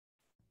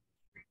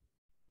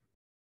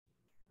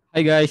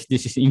Hi guys,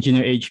 this is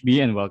Engineer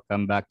HB and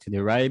welcome back to the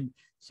RIBE.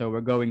 So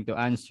we're going to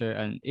answer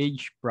an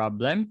age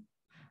problem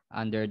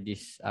under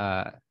this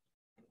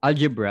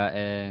algebra,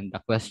 and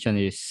the question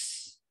is,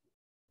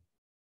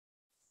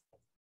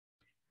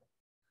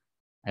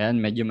 ayan,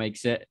 medyo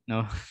maikse,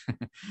 no?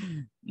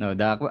 No,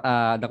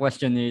 the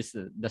question is,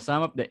 the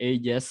sum of the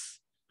ages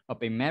of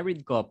a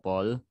married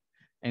couple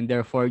and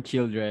their 4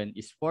 children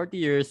is 40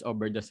 years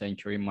over the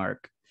century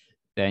mark.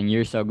 10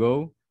 years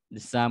ago,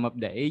 the sum of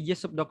the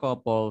ages of the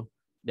couple,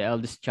 the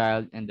eldest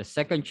child, and the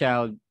second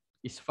child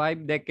is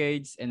 5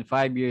 decades and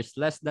 5 years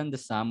less than the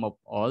sum of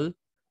all,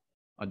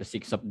 or the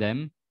 6 of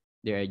them,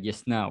 their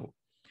ages now.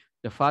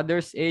 The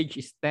father's age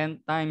is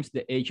 10 times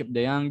the age of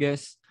the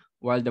youngest,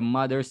 while the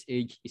mother's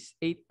age is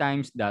 8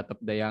 times that of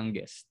the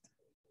youngest.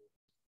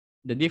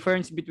 The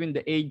difference between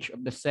the age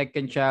of the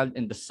second child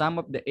and the sum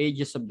of the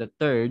ages of the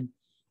third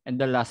and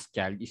the last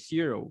child is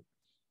 0,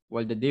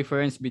 while the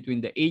difference between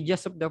the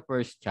ages of the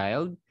first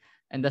child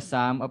and the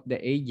sum of the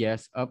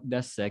ages of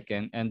the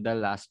second and the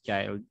last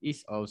child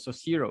is also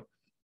 0.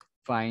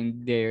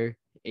 Find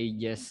their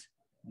ages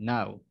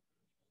now.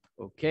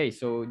 Okay,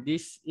 so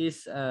this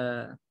is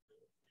a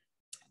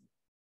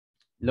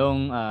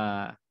long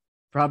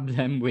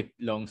problem with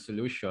long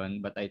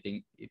solution, but I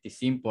think it is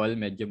simple,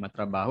 medyo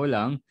matrabaho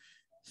lang.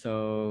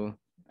 So,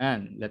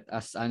 and let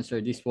us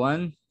answer this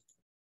one.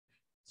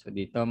 So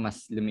dito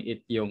mas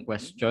lumiit yung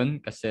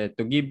question kasi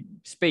to give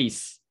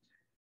space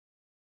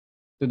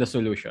to the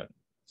solution.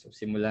 So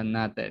simulan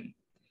natin.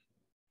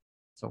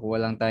 So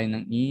kuha lang tayo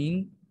ng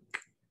ink.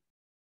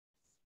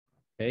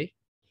 Okay?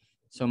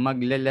 So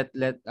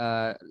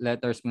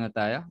letters muna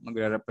tayo.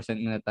 Magre-represent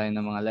muna tayo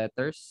ng mga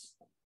letters.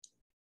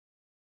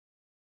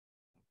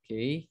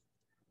 Okay.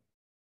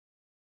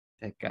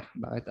 Teka,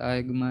 bakit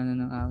ay gumana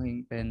ng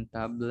aking pen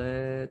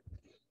tablet?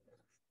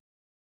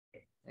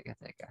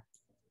 Teka.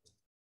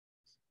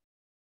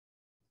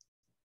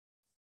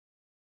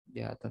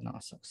 Di ata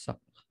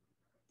nakasaksak.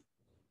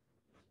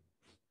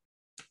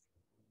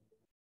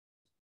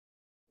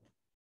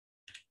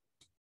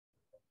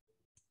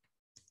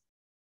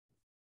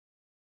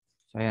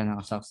 So ayan,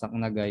 nakasaksak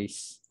na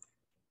guys.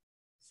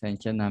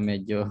 Sensya na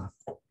medyo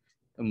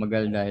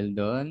tumagal dahil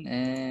doon.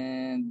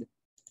 And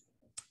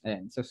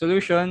ayan. So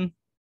solution.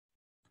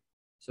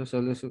 So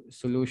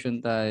solution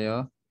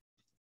tayo.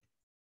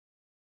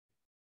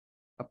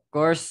 Of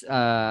course,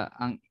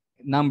 ang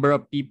number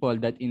of people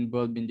that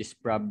involved in this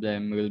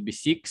problem will be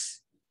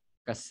 6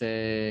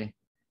 kasi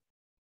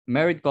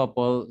married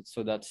couple,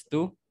 so that's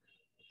 2.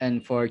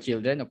 And 4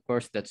 children, of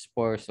course, that's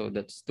 4. So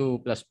that's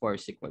 2 plus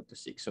 4 is equal to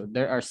 6. So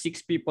there are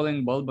 6 people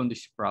involved on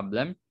this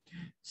problem.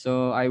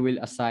 So I will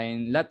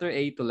assign letter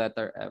A to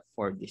letter F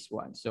for this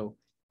one. So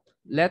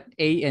let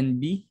A and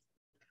B.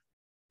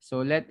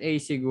 So let A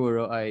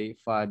siguro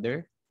ay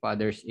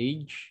father's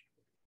age.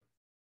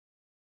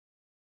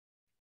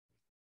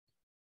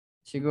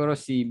 Siguro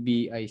si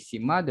B ay si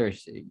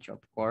mother's age,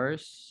 of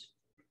course.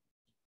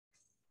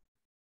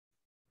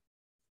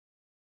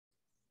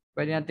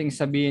 Pwede nating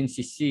sabihin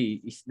si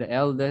C is the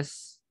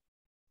eldest.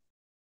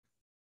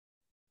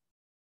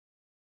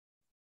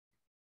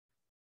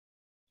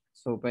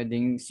 So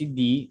pwedeng si D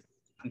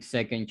ang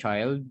second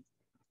child.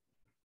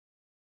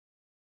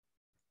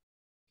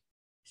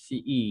 Si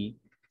E,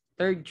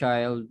 third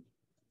child.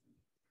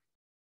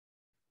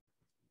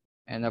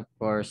 And of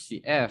course si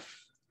F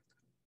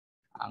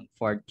ang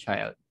fourth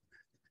child.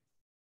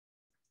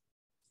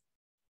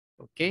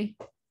 Okay?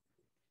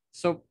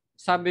 So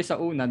sabi sa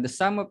una, the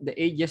sum of the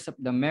ages of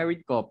the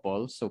married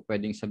couple, so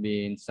pwedeng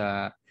sabihin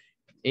sa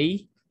A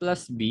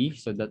plus B,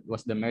 so that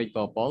was the married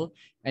couple,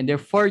 and their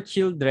 4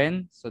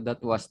 children, so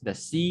that was the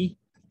C,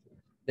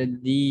 the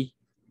D,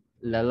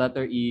 the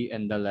letter E,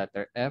 and the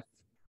letter F,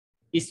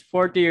 is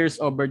 40 years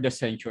over the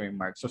century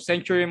mark. So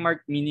century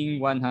mark meaning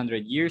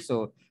 100 years,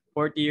 so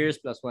 40 years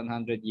plus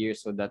 100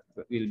 years, so that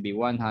will be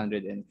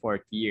 140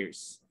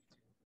 years.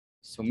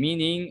 So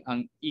meaning,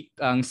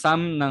 ang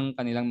sum ng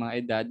kanilang mga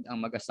edad,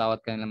 ang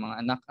mag-asawa at kanilang mga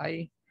anak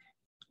ay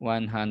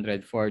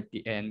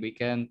 140. And we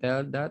can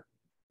tell that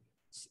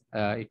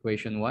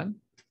equation 1.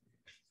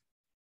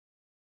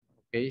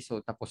 Okay, so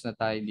tapos na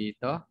tayo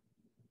dito.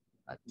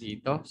 At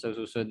dito, so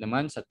susunod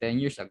naman sa 10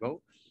 years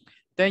ago.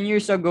 10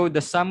 years ago,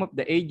 the sum of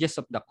the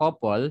ages of the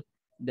couple,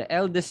 the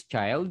eldest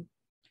child,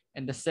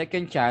 and the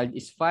second child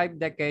is 5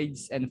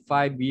 decades and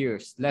 5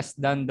 years, less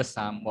than the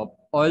sum of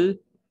all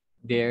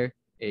their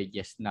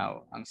ages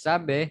now. Ang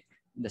sabi,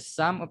 the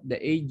sum of the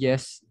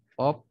ages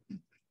of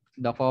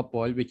the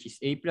couple, which is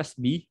A plus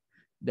B,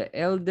 the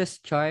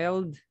eldest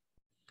child,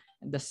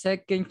 and the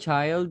second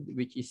child,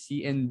 which is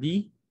C and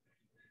D,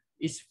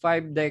 is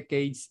 5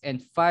 decades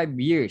and 5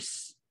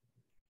 years,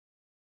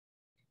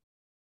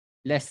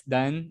 less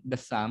than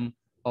the sum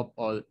of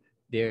all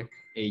their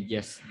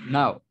ages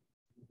now.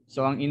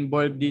 So ang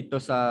involved dito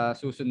sa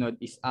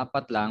susunod is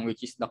 4 lang,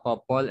 which is the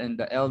couple and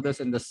the eldest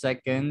and the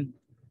second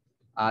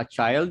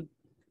child.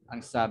 Ang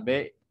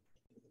sabi,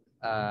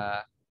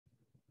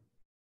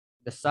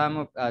 the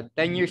sum of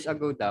 10 years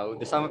ago daw,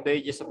 the sum of the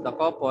ages of the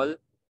couple,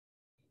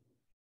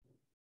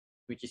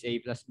 which is A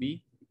plus B,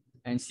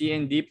 And C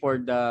and D for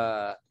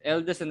the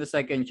eldest and the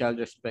second child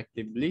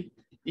respectively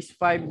is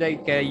 5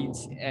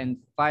 decades and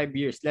 5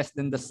 years, less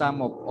than the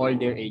sum of all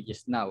their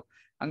ages now.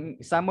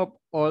 Ang sum of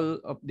all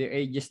of their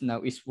ages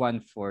now is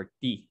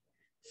 140.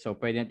 So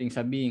pwede nating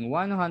sabihin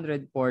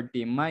 140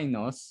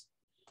 minus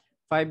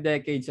 5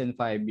 decades and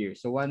 5 years.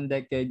 So 1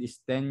 decade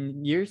is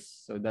 10 years.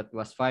 So that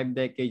was 5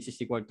 decades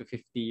is equal to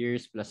 50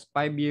 years plus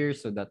 5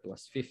 years. So that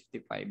was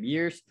 55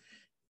 years.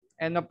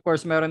 And of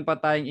course, meron pa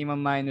tayong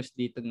ima-minus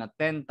dito na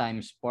 10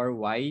 times 4.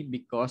 Why?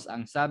 Because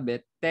ang sabi,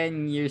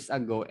 10 years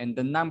ago and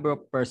the number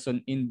of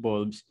person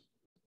involved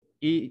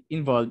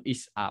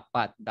is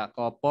 4. The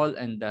couple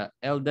and the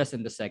eldest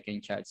and the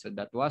second child. So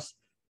that was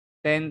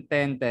 10,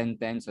 10, 10,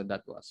 10. So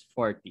that was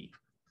 40.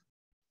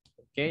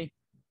 Okay?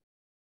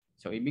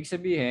 So ibig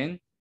sabihin,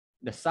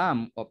 the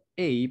sum of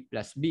A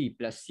plus B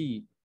plus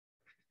C,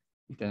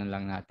 ito na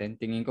lang natin.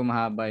 Tingin ko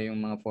mahaba yung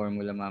mga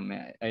formula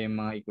mamaya, ay yung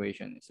mga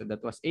equation. So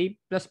that was A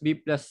plus B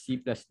plus C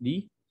plus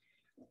D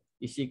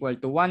is equal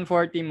to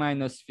 140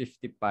 minus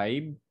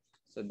 55.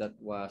 So that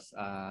was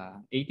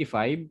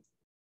 85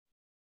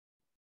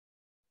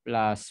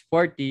 plus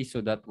 40.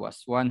 So that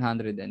was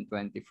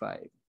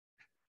 125.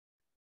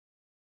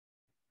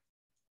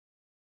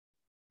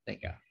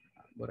 Teka,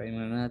 burahin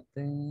muna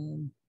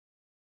natin.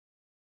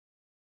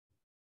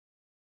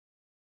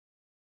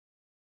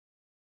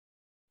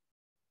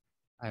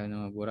 Ayaw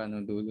na mabura,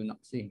 no dulo na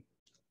kasi.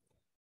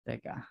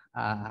 Teka,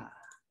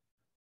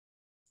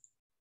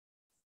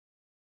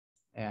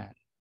 ayan.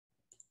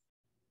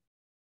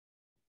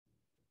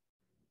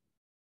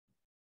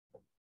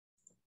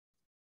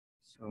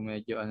 So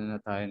medyo ano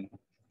na tayo.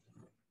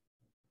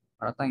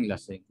 Para tayong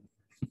lasing.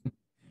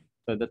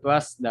 So that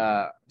was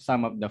the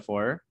sum of the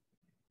 4.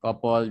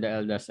 Couple, the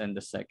eldest, and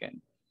the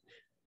second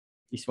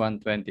is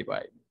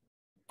 125.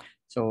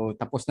 So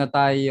tapos na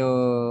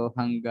tayo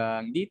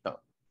hanggang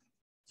dito.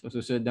 So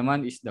susunod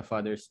naman is the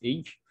father's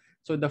age.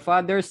 So the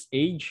father's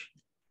age,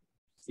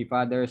 si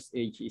father's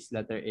age is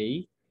letter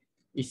A,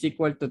 is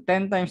equal to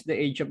 10 times the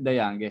age of the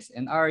youngest.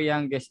 And our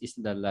youngest is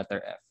the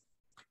letter F.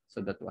 So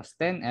that was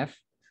 10F.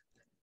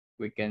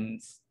 We can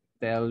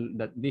tell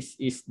that this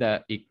is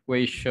the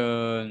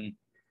equation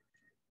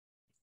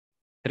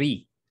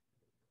 3.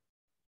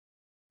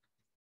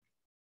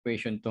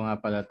 Equation 2 nga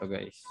pala to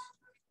guys.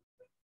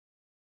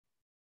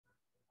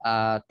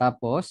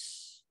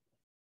 Tapos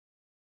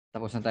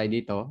na tayo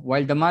dito.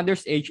 While the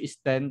mother's age is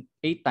 8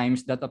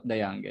 times that of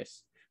the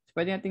youngest. So,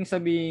 pwede nating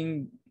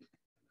sabihin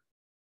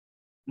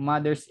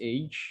mother's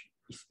age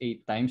is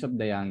 8 times of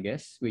the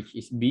youngest, which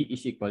is B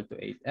is equal to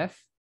 8F.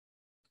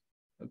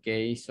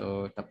 Okay,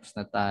 so tapos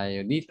na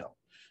tayo dito.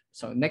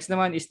 So next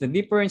naman is the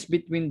difference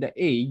between the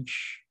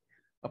age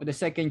of the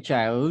second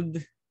child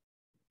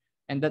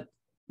and that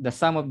the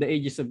sum of the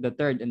ages of the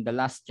third and the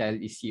last child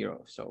is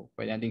 0. So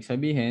pwede nating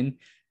sabihin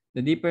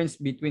the difference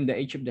between the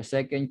age of the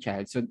second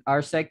child. So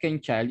our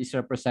second child is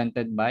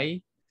represented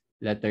by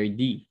letter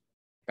D.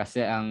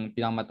 Kasi ang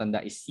pinakamatanda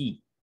is C.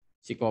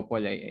 Si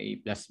couple ay A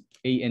plus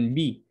A and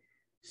B.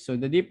 So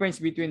the difference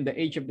between the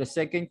age of the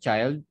second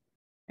child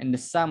and the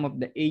sum of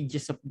the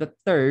ages of the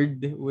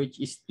third,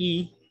 which is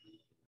E,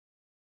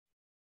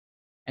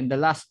 and the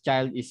last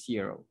child is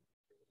 0.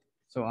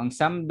 So ang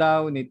sum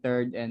daw ni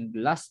third and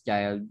last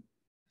child,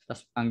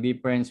 tas ang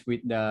difference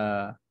with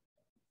the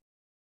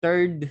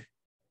third,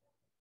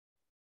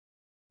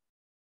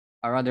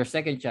 or rather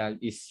second child,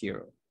 is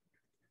 0.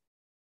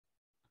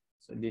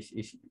 So this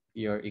is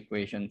your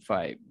equation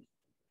 5.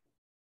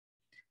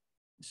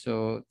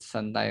 So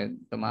saan tayo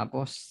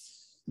tumapos?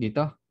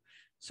 Dito.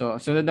 So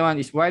sunod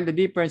naman is while the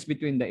difference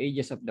between the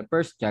ages of the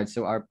first child,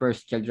 so our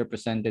first child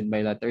represented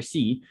by letter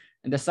C,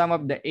 and the sum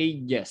of the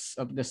ages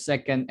of the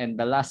second and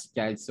the last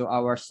child, so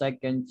our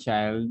second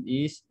child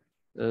is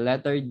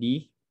letter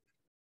D,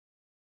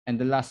 and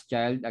the last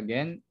child,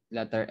 again,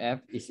 letter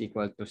F is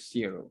equal to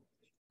 0.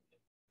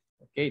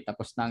 Okay,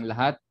 tapos na ang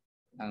lahat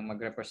ng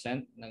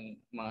mag-represent ng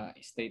mga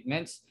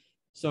statements.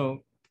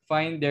 So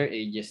find their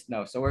ages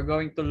now. So we're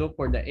going to look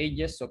for the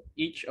ages of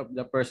each of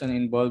the person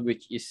involved,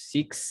 which is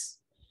 6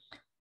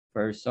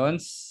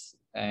 persons,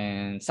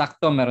 and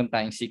sakto meron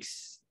tayong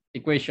 6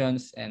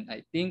 equations, and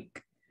I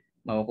think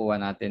makukuha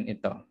natin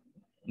ito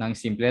ng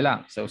simple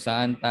lang. So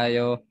saan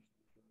tayo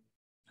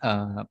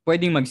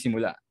pwedeng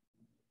magsimula?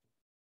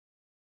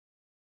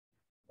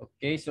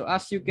 Okay, so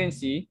as you can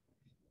see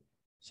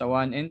sa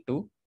 1 and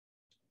 2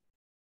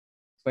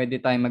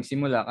 pwede tayong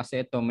magsimula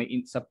kasi ito may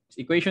sa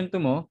equation 2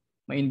 mo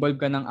may involve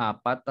ka ng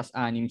 4 tas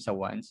 6 sa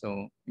 1.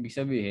 So ibig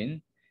sabihin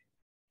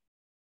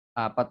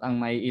 4 ang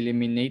may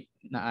eliminate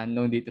na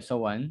unknown dito sa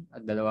 1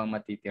 at 2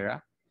 matitira.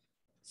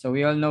 So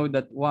we all know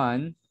that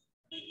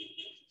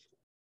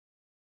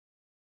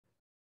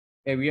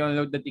we all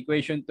know that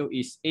equation 2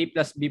 is A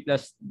plus B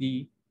plus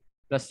D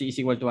plus C is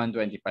equal to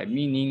 125.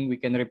 Meaning we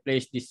can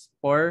replace these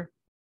 4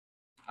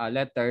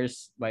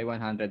 letters by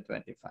 125.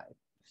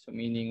 So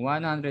meaning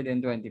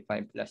 125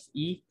 plus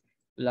E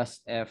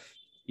plus F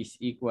is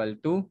equal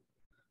to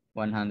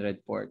 140.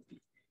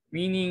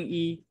 Meaning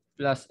E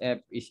plus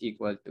F is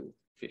equal to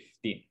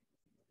 15.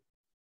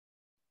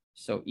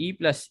 So E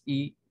plus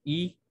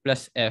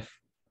F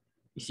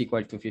is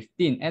equal to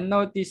 15. And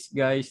notice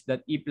guys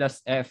that E plus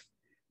F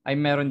ay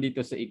meron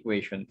dito sa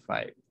equation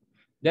 5.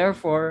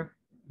 Therefore,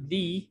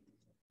 D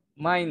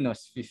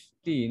minus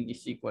 15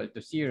 is equal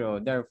to 0.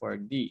 Therefore,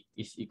 D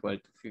is equal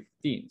to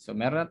 15. So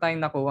meron na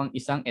tayong nakuhang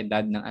isang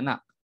edad ng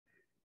anak.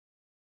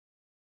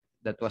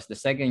 That was the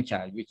second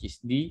child, which is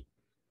D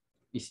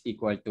is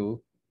equal to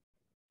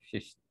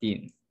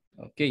 15.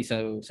 Okay,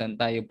 so saan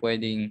tayo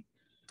pwedeng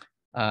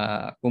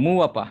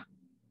kumuha pa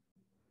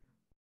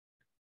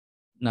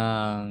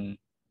ng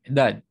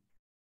edad?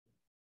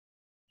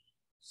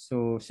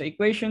 So sa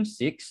equation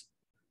 6,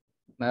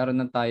 meron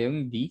na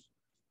tayong D.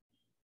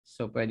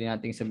 So pwede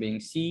nating sabihin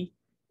C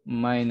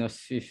minus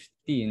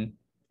 15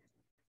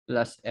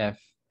 plus F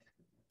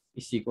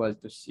is equal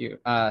to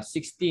 0.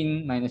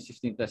 16 minus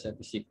 15 plus F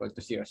is equal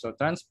to 0. So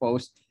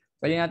transpose,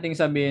 pwede nating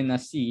sabihin na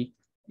C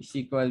is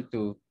equal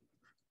to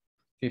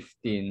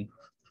 15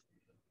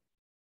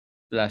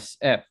 plus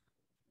F.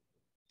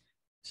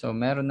 So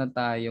meron na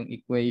tayong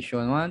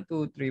equation 1,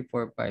 2, 3,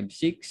 4, 5,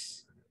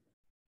 6.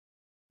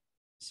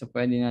 So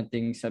pwede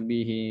nating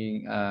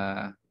sabihin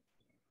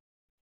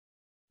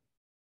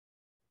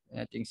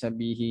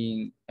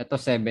ito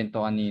 7 to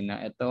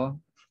kanina, ito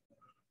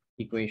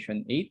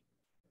equation 8.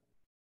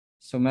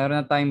 So meron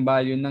na tayong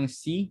value ng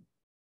C,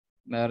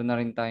 meron na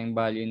rin tayong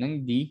value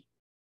ng D.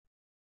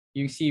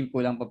 Yung C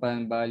kulang pa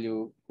ng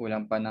value,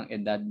 kulang pa ng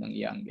edad ng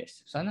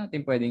youngest. Saan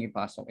natin pwedeng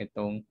ipasok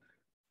itong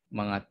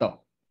mga to?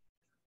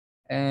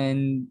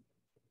 And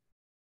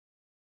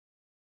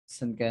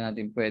saan kaya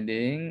natin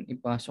pwedeng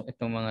ipasok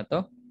itong mga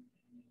to?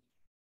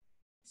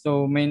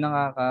 So may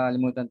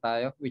nakakalimutan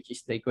tayo, which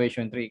is the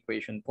equation 3,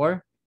 equation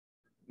 4.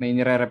 May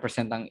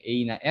nire-represent ang A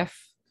na F.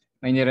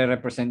 May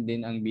nire-represent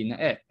din ang B na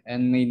F.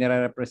 And may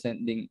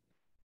nire-represent din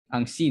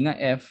ang C na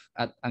F.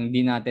 At ang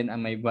D natin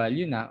ang may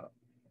value na.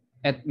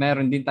 At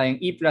meron din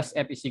tayong E plus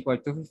F is equal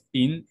to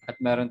 15.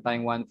 At meron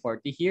tayong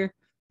 140 here.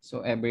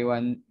 So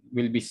everyone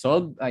will be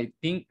solved, I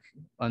think,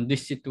 on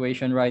this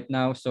situation right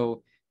now.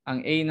 So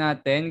ang A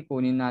natin,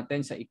 kunin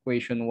natin sa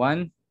equation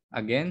 1.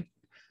 Again,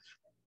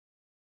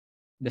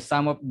 the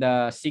sum of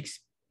the 6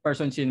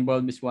 persons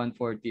involved is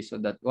 140. So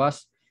that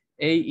was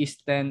A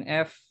is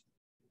 10F.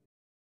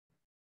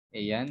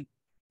 Ayan.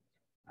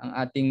 Ang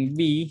ating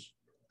B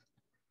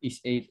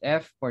is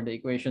 8F for the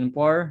equation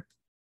 4.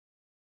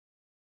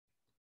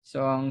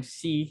 So ang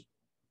C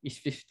is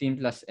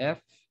 15 plus F.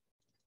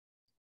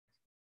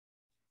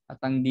 At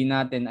ang D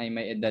natin ay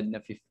may edad na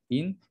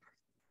 15.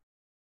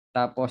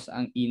 Tapos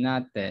ang E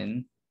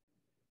natin,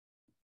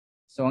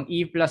 so ang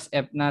E plus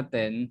F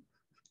natin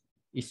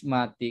is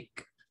matic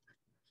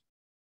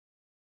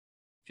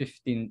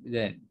 15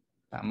 din.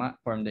 Tama?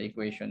 From the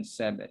equation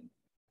 7.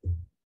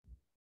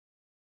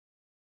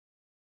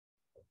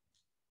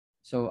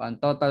 So,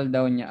 ang total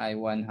daw niya ay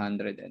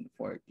 140.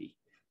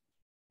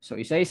 So,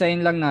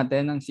 isa-isahin lang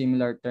natin ang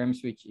similar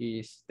terms which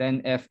is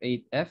 10F,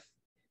 8F,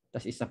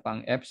 tas isa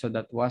pang F. So,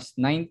 that was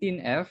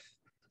 19F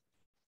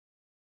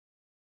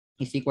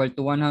is equal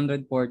to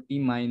 140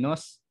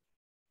 minus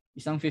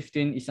isang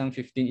 15, isang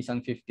 15, isang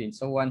 15.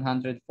 So,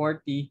 140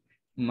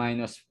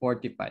 minus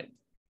 45.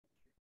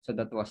 So,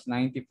 that was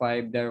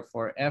 95.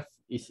 Therefore, F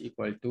is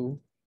equal to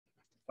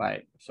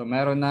 5. So,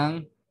 meron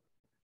ng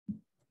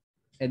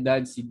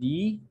edad si D.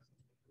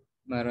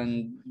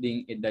 Meron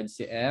ding edad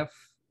si F.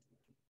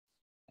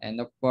 And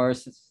of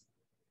course,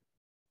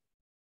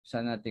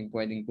 saan natin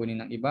pwedeng kunin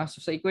ng iba? So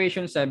sa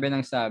equation 7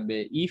 ang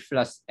sabi, E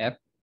plus F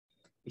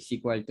is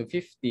equal to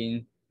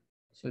 15.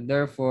 So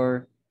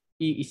therefore,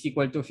 E is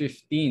equal to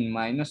 15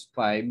 minus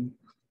 5.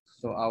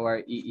 So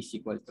our E is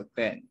equal to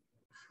 10.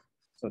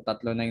 So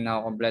tatlo na yung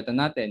nakakompleto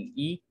natin.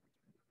 E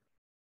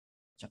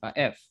tsaka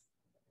F.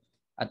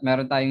 At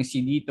meron tayong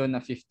C dito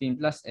na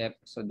 15 plus F.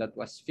 So that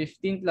was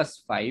 15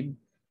 plus 5.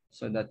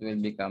 So that will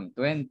become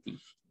 20.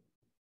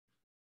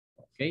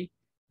 Okay?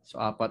 So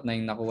apat na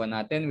yung nakuha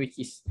natin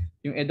which is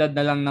yung edad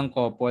na lang ng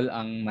couple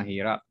ang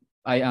mahirap,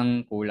 ay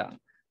ang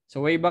kulang.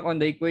 So way back on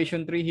the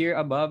equation 3 here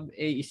above,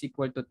 A is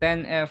equal to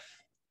 10F.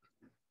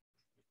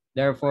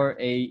 Therefore,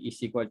 A is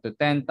equal to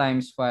 10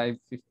 times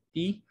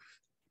 550.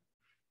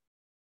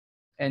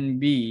 And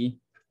B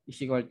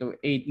is equal to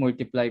 8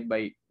 multiplied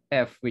by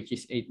F which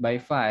is 8 by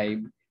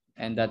 5.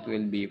 And that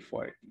will be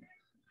 40.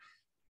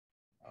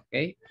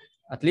 Okay?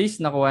 At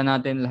least nakuha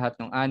natin lahat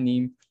ng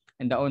 6.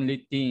 And the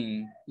only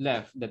thing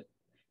left that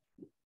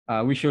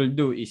we should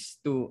do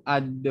is to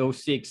add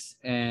those 6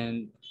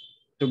 and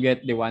to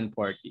get the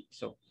 140.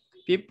 So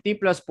 50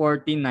 plus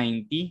 40,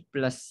 90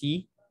 plus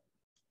C,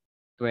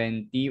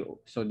 20.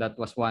 So that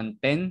was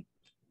 110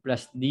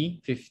 plus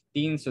D,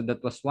 15. So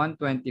that was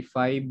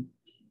 125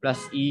 plus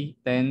E,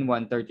 10,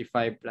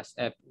 135 plus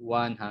F,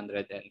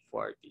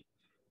 140.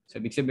 So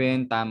ibig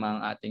sabihin, tama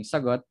ang ating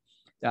sagot.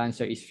 The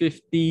answer is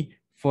 50,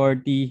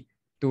 40,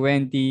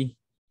 20,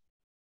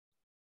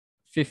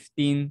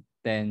 15,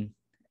 10,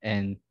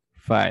 and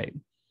 5.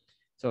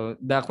 So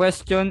the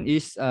question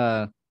is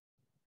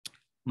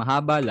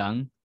mahaba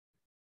lang,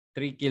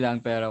 tricky lang,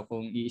 pero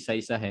kung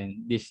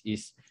iisa-isahin, this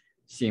is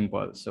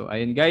simple. So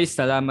ayun guys,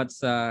 salamat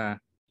sa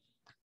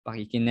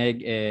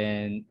pakikinig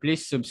and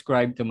please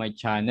subscribe to my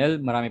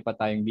channel. Marami pa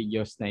tayong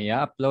videos na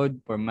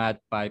i-upload for math,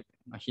 pipe,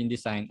 machine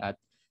design at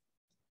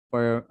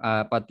for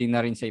pati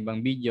na rin sa ibang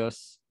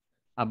videos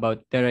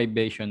about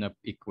derivation of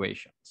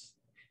equations.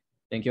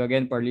 Thank you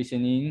again for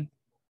listening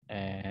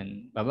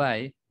and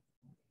bye-bye.